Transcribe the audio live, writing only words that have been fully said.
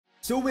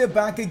So we're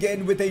back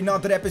again with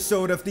another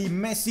episode of the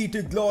Messi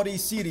to Glory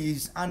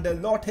series, and a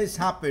lot has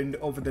happened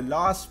over the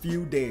last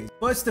few days.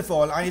 First of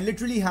all, I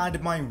literally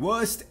had my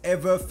worst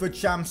ever for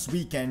champs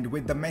weekend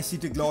with the Messi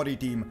to Glory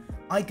team.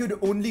 I could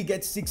only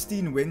get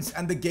 16 wins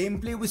and the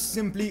gameplay was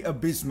simply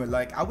abysmal.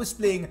 Like, I was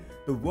playing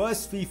the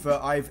worst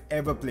FIFA I've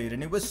ever played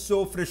and it was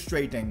so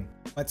frustrating.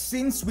 But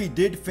since we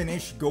did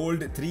finish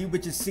Gold 3,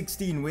 which is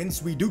 16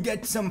 wins, we do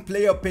get some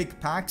player pick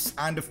packs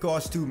and of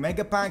course 2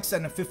 mega packs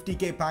and a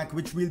 50k pack,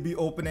 which we'll be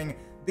opening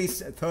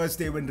this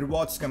Thursday when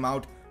rewards come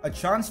out. A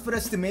chance for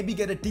us to maybe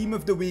get a team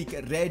of the week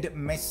Red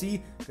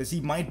Messi, because he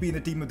might be in the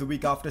team of the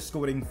week after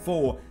scoring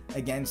 4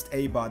 against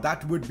Eibar.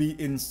 That would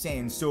be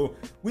insane. So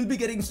we'll be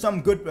getting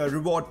some good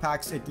reward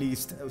packs at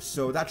least,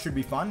 so that should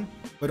be fun.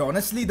 But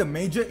honestly, the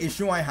major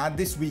issue I had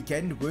this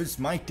weekend was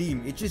my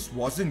team. It just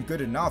wasn't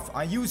good enough.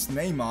 I used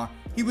Neymar.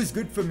 He was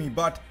good for me,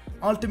 but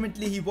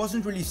ultimately he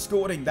wasn't really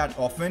scoring that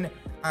often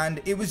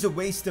and it was a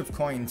waste of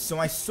coins. So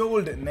I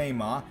sold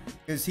Neymar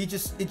because it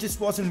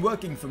just wasn't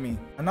working for me.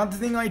 Another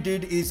thing I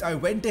did is I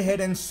went ahead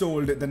and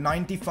sold the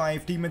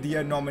 95 Team of the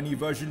Year nominee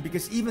version,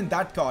 because even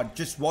that card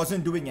just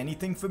wasn't doing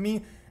anything for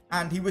me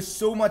and he was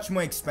so much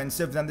more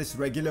expensive than this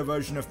regular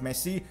version of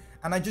Messi,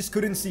 and I just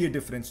couldn't see a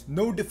difference.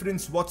 No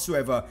difference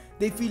whatsoever.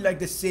 They feel like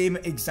the same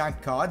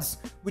exact cards,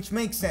 which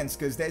makes sense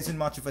because there isn't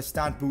much of a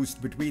stat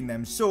boost between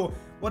them. So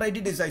what I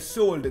did is I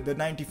sold the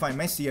 95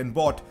 Messi and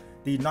bought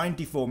the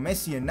 94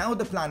 Messi, and now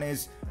the plan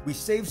is we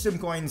save some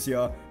coins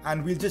here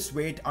and we'll just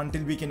wait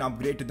until we can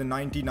upgrade to the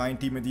 99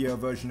 Team of the Year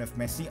version of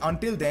Messi.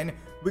 Until then,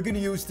 we're going to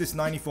use this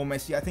 94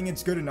 Messi. I think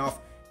it's good enough.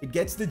 It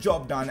gets the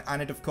job done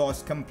and it of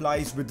course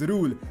complies with the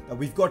rule that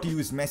we've got to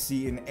use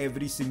Messi in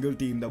every single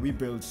team that we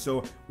build.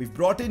 So we've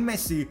brought in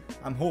Messi.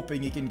 I'm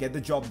hoping he can get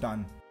the job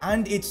done.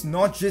 And it's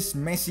not just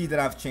Messi that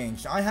I've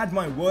changed. I had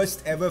my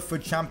worst ever for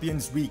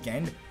Champions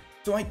weekend,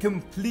 so I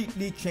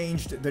completely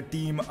changed the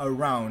team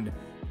around.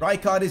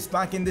 Rijkaard is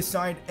back in this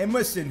side.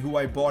 Emerson, who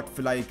I bought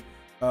for like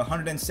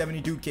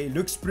 172k,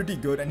 looks pretty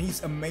good and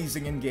he's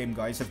amazing in game,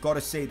 guys. I've got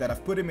to say that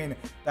I've put him in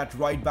that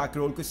right back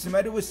role because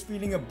Semedo was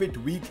feeling a bit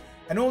weak,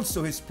 and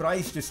also his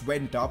price just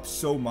went up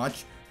so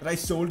much that I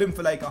sold him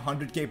for like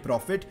 100k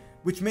profit,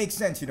 which makes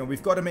sense. You know,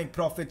 we've got to make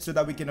profit so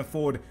that we can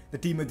afford the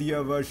Team of the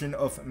Year version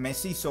of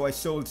Messi. So I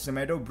sold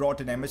Semedo,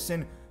 brought in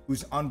Emerson,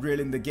 who's unreal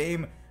in the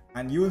game,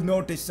 and you'll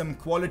notice some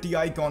quality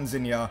icons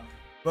in here.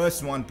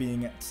 First one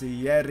being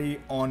Thierry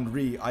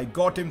Henry. I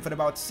got him for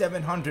about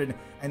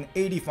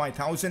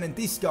 785,000 and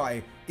this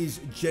guy is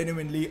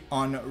genuinely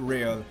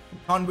unreal.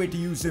 Can't wait to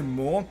use him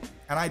more.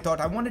 And I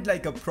thought I wanted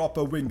like a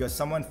proper winger,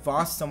 someone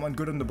fast, someone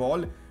good on the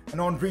ball.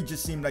 And Henry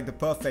just seemed like the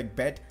perfect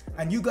bet.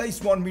 And you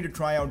guys want me to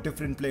try out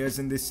different players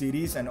in this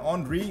series, and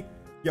Henry,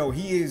 yo,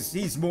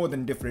 he's more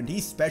than different.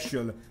 He's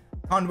special.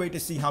 Can't wait to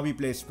see how he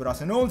plays for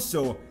us. And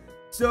also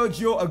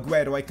Sergio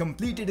Aguero, I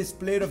completed his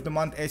Player of the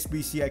Month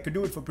SBC. I could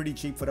do it for pretty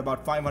cheap for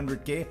about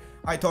 500k.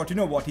 I thought, you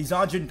know what, he's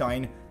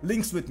Argentine,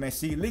 links with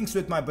Messi, links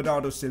with my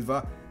Bernardo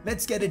Silva.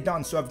 Let's get it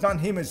done. So I've done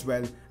him as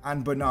well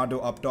and Bernardo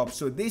up top.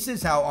 So this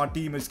is how our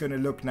team is going to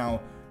look now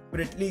for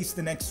at least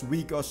the next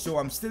week or so.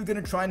 I'm still going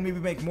to try and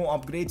maybe make more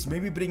upgrades,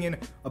 maybe bring in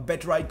a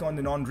better icon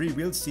than Henry.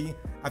 We'll see.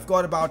 I've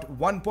got about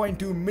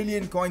 1.2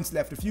 million coins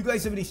left. If you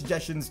guys have any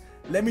suggestions,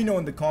 let me know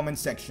in the comment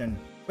section.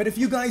 But if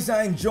you guys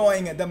are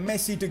enjoying the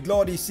Messi to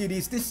Glory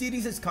series, this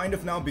series has kind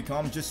of now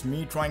become just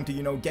me trying to,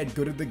 you know, get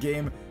good at the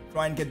game,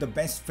 try and get the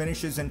best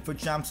finishes and FUT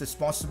champs as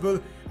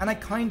possible. And I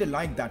kind of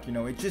like that, you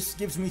know, it just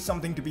gives me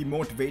something to be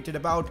motivated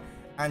about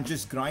and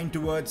just grind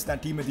towards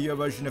that Team of the Year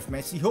version of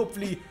Messi.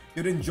 Hopefully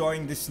you're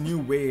enjoying this new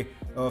way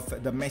of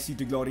the Messi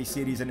to Glory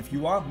series. And if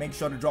you are, make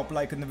sure to drop a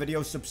like on the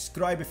video,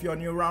 subscribe if you're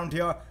new around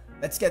here.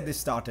 Let's get this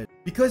started.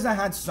 Because I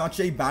had such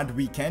a bad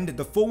weekend,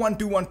 the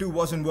 4-1-2-1-2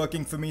 wasn't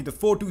working for me, the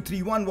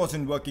 4-2-3-1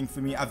 wasn't working for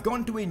me. I've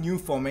gone to a new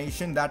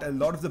formation that a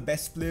lot of the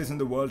best players in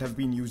the world have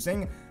been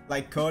using,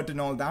 like Kurt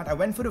and all that. I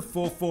went for a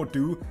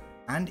 4-4-2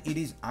 and it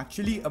is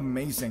actually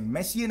amazing.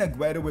 Messi and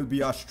Aguero will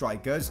be our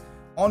strikers.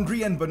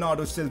 Henry and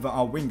Bernardo Silva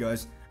are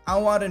wingers.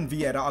 Aouar and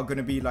Vieira are going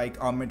to be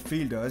like our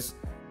midfielders.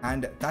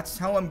 And that's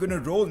how I'm going to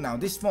roll now.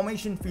 This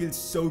formation feels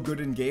so good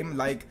in game.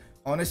 Like,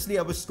 honestly,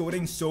 I was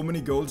scoring so many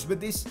goals with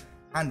this.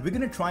 And we're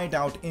going to try it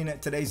out in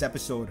today's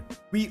episode.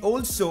 We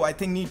also, I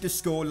think, need to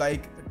score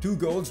like 2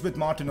 goals with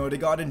Martin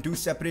Odegaard in 2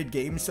 separate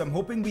games. So I'm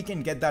hoping we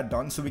can get that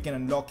done so we can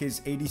unlock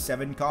his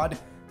 87 card.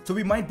 So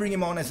we might bring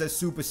him on as a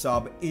super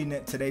sub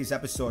in today's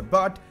episode.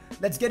 But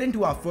let's get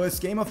into our first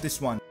game of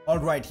this one.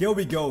 Alright, here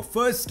we go.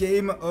 First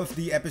game of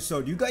the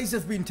episode. You guys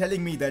have been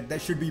telling me that there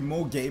should be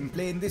more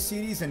gameplay in this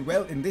series. And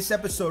well, in this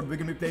episode, we're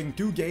going to be playing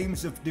 2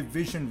 games of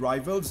division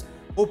rivals,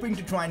 hoping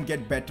to try and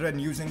get better and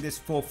using this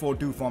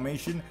 4-4-2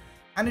 formation.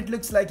 And it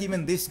looks like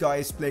even this guy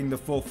is playing the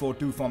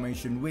 4-4-2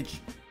 formation, which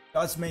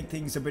does make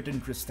things a bit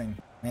interesting.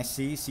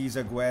 Messi sees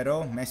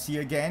Aguero. Messi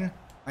again.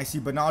 I see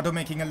Bernardo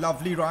making a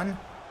lovely run.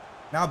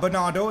 Now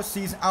Bernardo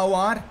sees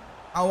Aouar.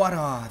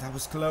 Aouar, that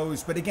was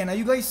close. But again, are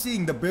you guys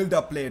seeing the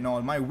build-up play and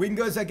all? My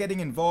wingers are getting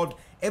involved.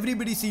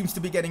 Everybody seems to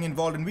be getting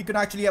involved. And we could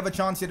actually have a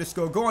chance here to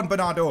score. Go on,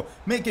 Bernardo.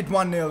 Make it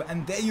 1-0.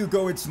 And there you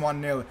go. It's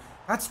 1-0.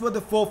 That's what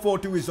the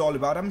 4-4-2 is all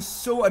about. I'm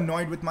so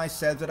annoyed with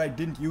myself that I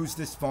didn't use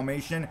this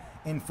formation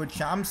in FUT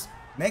Champs.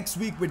 Next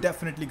week, we're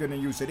definitely going to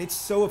use it. It's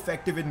so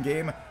effective in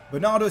game.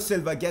 Bernardo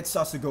Silva gets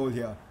us a goal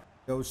here.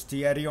 Goes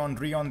Thierry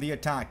Henry on the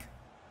attack.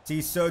 See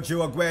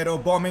Sergio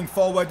Aguero bombing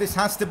forward. This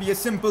has to be a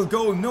simple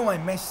goal. No, I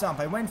messed up.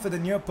 I went for the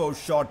near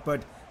post shot,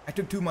 but I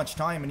took too much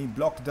time and he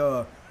blocked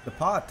the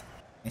path.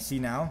 I see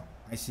now.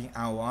 I see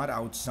Aouar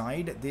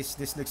outside.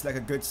 This looks like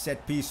a good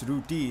set piece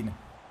routine.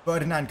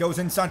 Ferdinand goes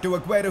inside to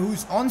Aguero,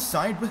 who's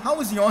onside. But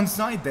how is he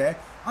onside there?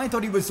 I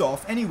thought he was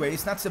off.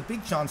 Anyways, that's a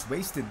big chance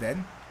wasted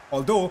then.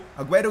 Although,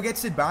 Aguero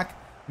gets it back.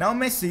 Now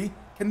Messi.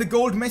 Can the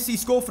gold Messi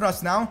score for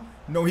us now?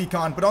 No, he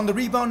can't. But on the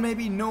rebound,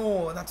 maybe?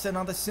 No, that's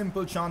another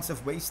simple chance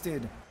of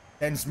wasted.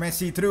 Sends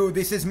Messi through.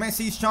 This is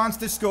Messi's chance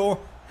to score.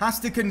 Has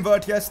to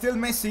convert here. Still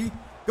Messi.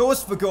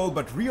 Goes for goal,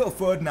 but Rio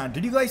Ferdinand.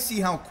 Did you guys see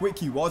how quick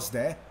he was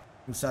there?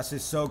 Musa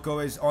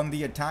Sissoko is on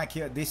the attack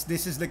here. This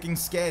is looking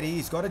scary.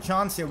 He's got a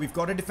chance here. We've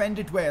got to defend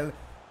it well.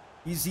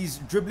 He's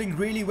dribbling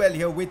really well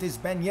here with his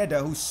Ben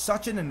Yedder, who's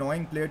such an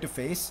annoying player to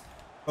face.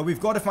 But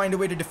we've got to find a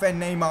way to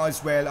defend Neymar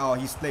as well. Oh,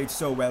 he's played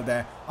so well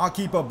there. Our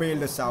keeper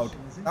bailed us out.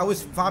 That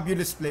was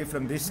fabulous play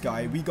from this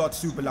guy. We got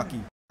super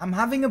lucky. I'm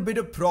having a bit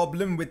of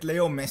problem with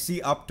Leo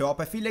Messi up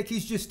top. I feel like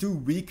he's just too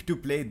weak to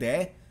play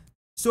there.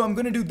 So I'm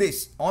going to do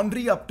this.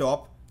 Henry up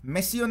top.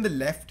 Messi on the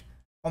left.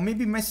 Or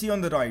maybe Messi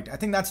on the right. I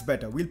think that's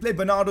better. We'll play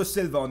Bernardo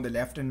Silva on the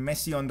left and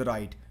Messi on the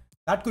right.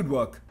 That could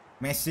work.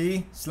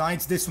 Messi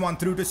slides this one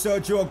through to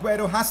Sergio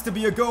Aguero. Has to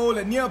be a goal.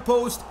 A near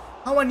post.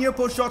 How are near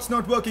post shots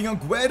not working?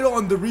 Aguero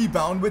on the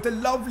rebound with a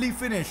lovely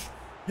finish.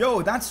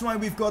 Yo, that's why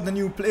we've got the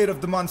new player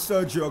of the month,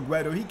 Sergio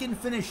Aguero. He can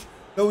finish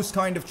those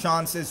kind of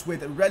chances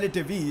with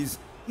relative ease.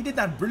 He did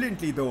that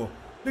brilliantly though.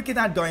 Look at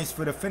that, guys,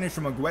 for a finish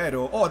from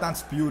Aguero. Oh,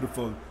 that's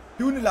beautiful.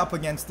 2-0 up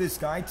against this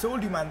guy. I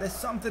told you, man, there's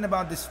something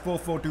about this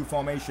 4-4-2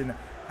 formation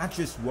that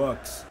just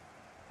works.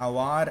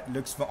 Aouar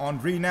looks for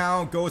Henry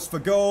now. Goes for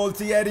goal.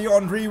 Thierry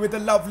Henry with a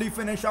lovely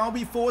finish. Are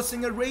we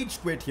forcing a rage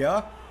quit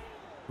here?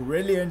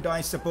 Brilliant,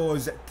 I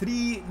suppose.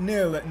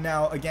 3-0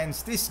 now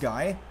against this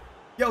guy.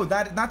 Yo,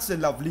 that's a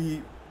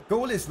lovely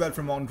goal as well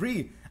from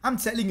Henry. I'm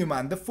telling you,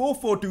 man, the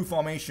 4-4-2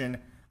 formation,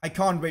 I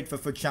can't wait for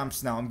FUT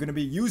Champs now. I'm going to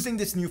be using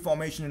this new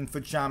formation in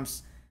FUT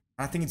Champs.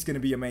 I think it's going to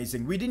be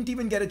amazing. We didn't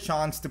even get a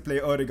chance to play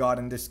Odegaard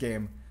in this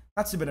game.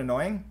 That's a bit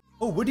annoying.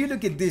 Oh, would you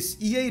look at this?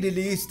 EA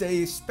released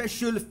a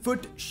special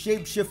FUT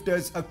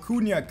Shapeshifters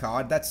Acuna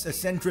card. That's a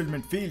central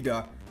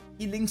midfielder.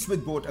 He links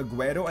with both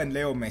Aguero and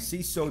Leo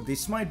Messi. So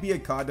this might be a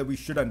card that we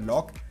should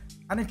unlock.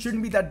 And it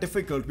shouldn't be that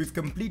difficult. We've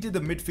completed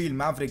the Midfield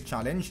Maverick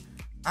challenge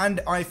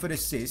and Eye for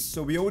Assist.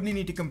 So we only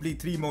need to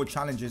complete 3 more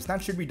challenges.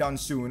 That should be done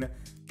soon.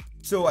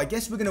 So I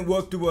guess we're going to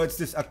work towards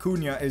this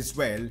Acuna as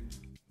well.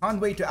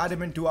 Can't wait to add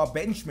him into our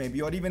bench maybe,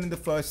 or even in the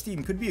first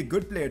team. Could be a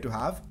good player to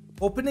have.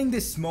 Opening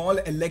this small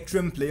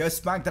Electrum players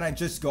pack that I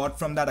just got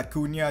from that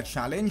Acuna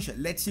challenge.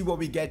 Let's see what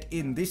we get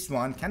in this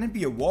one. Can it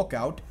be a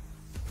walkout?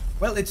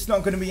 Well, it's not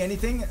going to be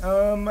anything.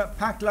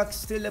 Pack luck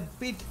still a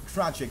bit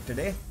tragic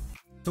today.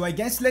 So I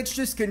guess let's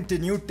just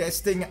continue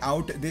testing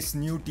out this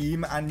new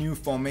team and new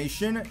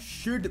formation.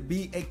 Should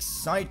be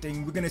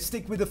exciting. We're going to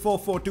stick with the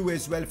 4-4-2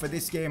 as well for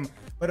this game.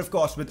 But of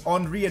course, with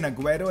Henry and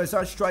Aguero as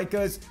our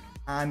strikers,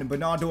 and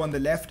Bernardo on the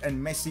left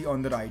and Messi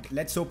on the right.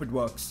 Let's hope it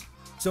works.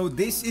 So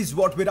this is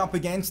what we're up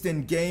against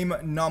in game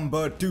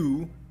number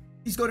 2.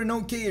 He's got an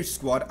okay-ish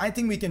squad. I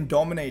think we can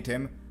dominate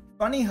him.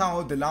 Funny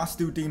how the last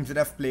 2 teams that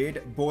I've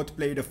played both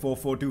played a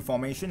 4-4-2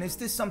 formation. Is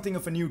this something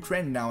of a new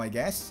trend now, I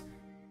guess?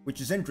 Which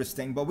is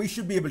interesting, but we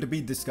should be able to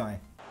beat this guy.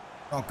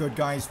 Not good,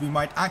 guys. We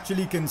might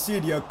actually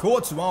concede here.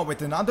 Courtois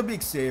with another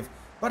big save.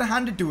 But I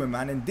hand it to him,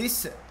 man. In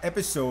this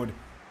episode,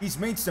 he's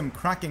made some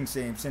cracking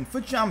saves. In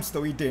FUT Champs,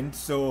 though, he didn't.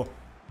 So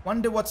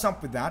wonder what's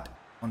up with that.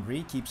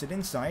 Henry keeps it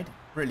inside.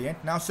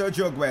 Brilliant. Now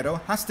Sergio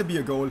Aguero. Has to be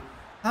a goal.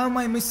 How am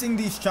I missing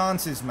these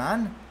chances,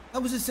 man?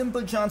 That was a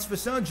simple chance for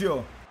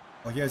Sergio.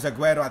 Oh, here's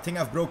Aguero. I think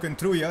I've broken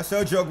through here.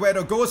 Sergio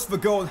Aguero goes for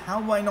goal. How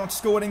am I not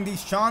scoring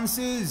these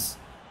chances?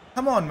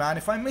 Come on, man.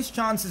 If I miss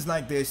chances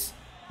like this,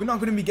 we're not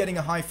going to be getting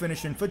a high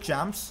finish in FUT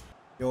Champs.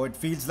 Yo, it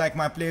feels like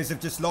my players have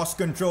just lost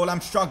control.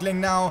 I'm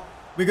struggling now.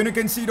 We're going to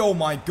concede. Oh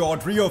my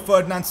god. Rio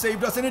Ferdinand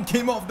saved us and it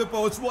came off the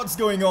post. What's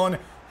going on?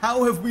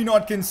 How have we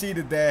not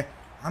conceded there?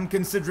 I'm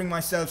considering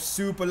myself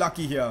super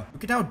lucky here.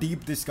 Look at how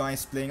deep this guy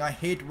is playing. I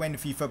hate when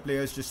FIFA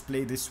players just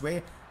play this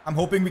way. I'm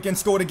hoping we can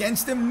score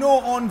against him. No,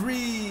 Henry.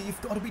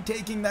 You've got to be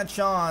taking that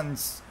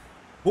chance.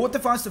 Both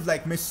of us have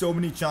like missed so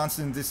many chances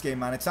in this game,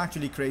 man. It's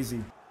actually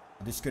crazy.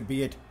 This could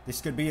be it. This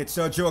could be it.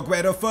 Sergio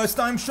Aguero, first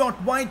time shot.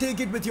 Why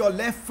take it with your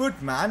left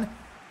foot, man?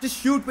 Just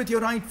shoot with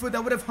your right foot.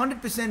 That would have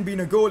 100%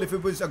 been a goal if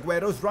it was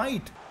Aguero's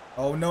right.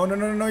 Oh, no, no,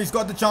 no, no. He's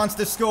got the chance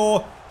to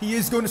score. He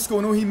is going to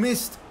score. No, he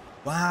missed.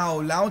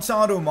 Wow,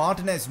 Lautaro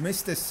Martinez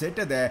missed a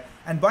sitter there.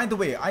 And by the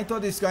way, I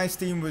thought this guy's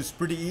team was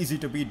pretty easy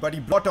to beat, but he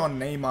brought on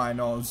Neymar and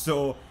all.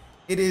 So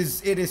it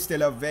is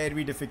still a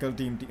very difficult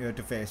team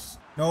to face.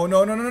 No,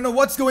 no, no, no, no.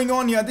 What's going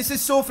on here? This is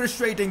so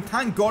frustrating.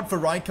 Thank God for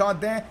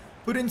Rijkaard there.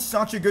 Put in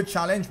such a good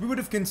challenge. We would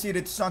have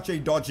conceded such a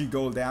dodgy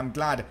goal there. I'm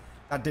glad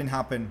that didn't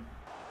happen.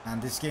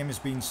 And this game has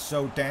been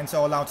so tense.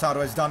 Oh,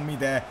 Lautaro has done me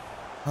there.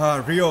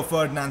 Rio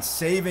Ferdinand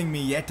saving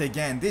me yet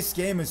again. This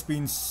game has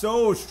been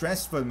so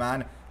stressful,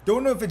 man.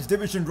 Don't know if it's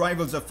division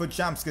rivals or foot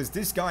champs because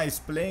this guy is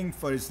playing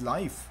for his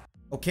life.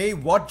 Okay,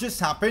 what just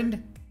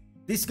happened?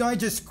 This guy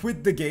just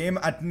quit the game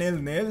at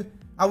 0-0.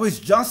 I was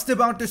just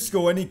about to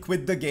score and he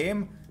quit the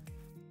game.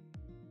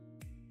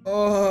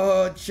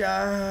 Oh,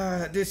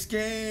 chat, this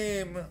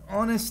game.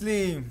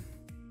 Honestly,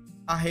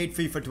 I hate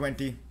FIFA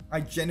 20.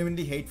 I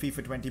genuinely hate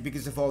FIFA 20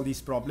 because of all these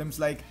problems.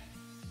 Like,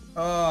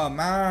 oh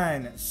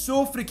man,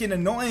 so freaking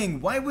annoying.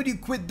 Why would you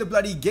quit the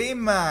bloody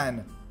game,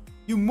 man?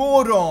 You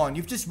moron,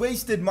 you've just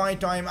wasted my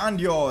time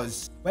and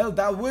yours. Well,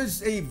 that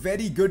was a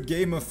very good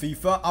game of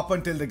FIFA up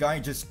until the guy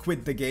just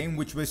quit the game,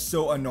 which was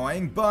so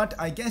annoying. But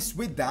I guess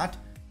with that,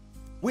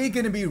 we're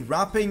going to be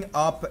wrapping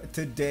up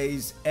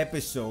today's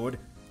episode.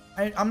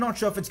 I'm not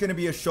sure if it's going to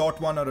be a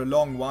short one or a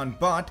long one,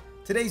 but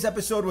today's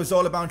episode was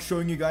all about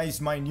showing you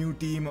guys my new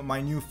team, my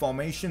new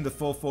formation, the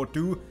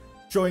 4-4-2,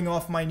 showing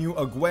off my new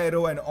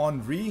Aguero and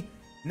Henry.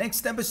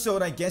 Next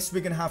episode, I guess we're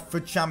going to have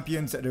FUT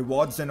Champions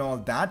rewards and all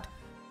that.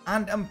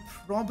 And I'm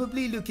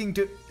probably looking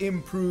to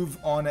improve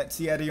on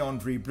Thierry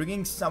Henry,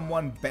 bringing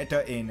someone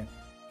better in.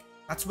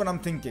 That's what I'm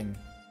thinking.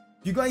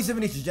 If you guys have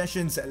any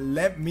suggestions,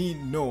 let me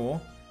know.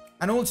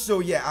 And also,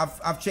 yeah,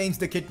 I've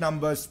changed the kit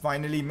numbers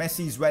finally.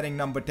 Messi's wearing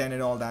number 10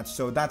 and all that,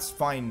 so that's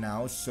fine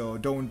now. So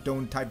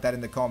don't type that in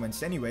the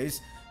comments.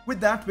 Anyways, with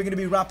that, we're going to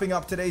be wrapping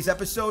up today's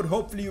episode.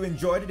 Hopefully you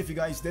enjoyed it. If you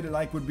guys did, a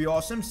like would be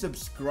awesome.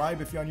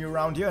 Subscribe if you're new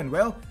around here. And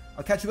well,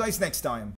 I'll catch you guys next time.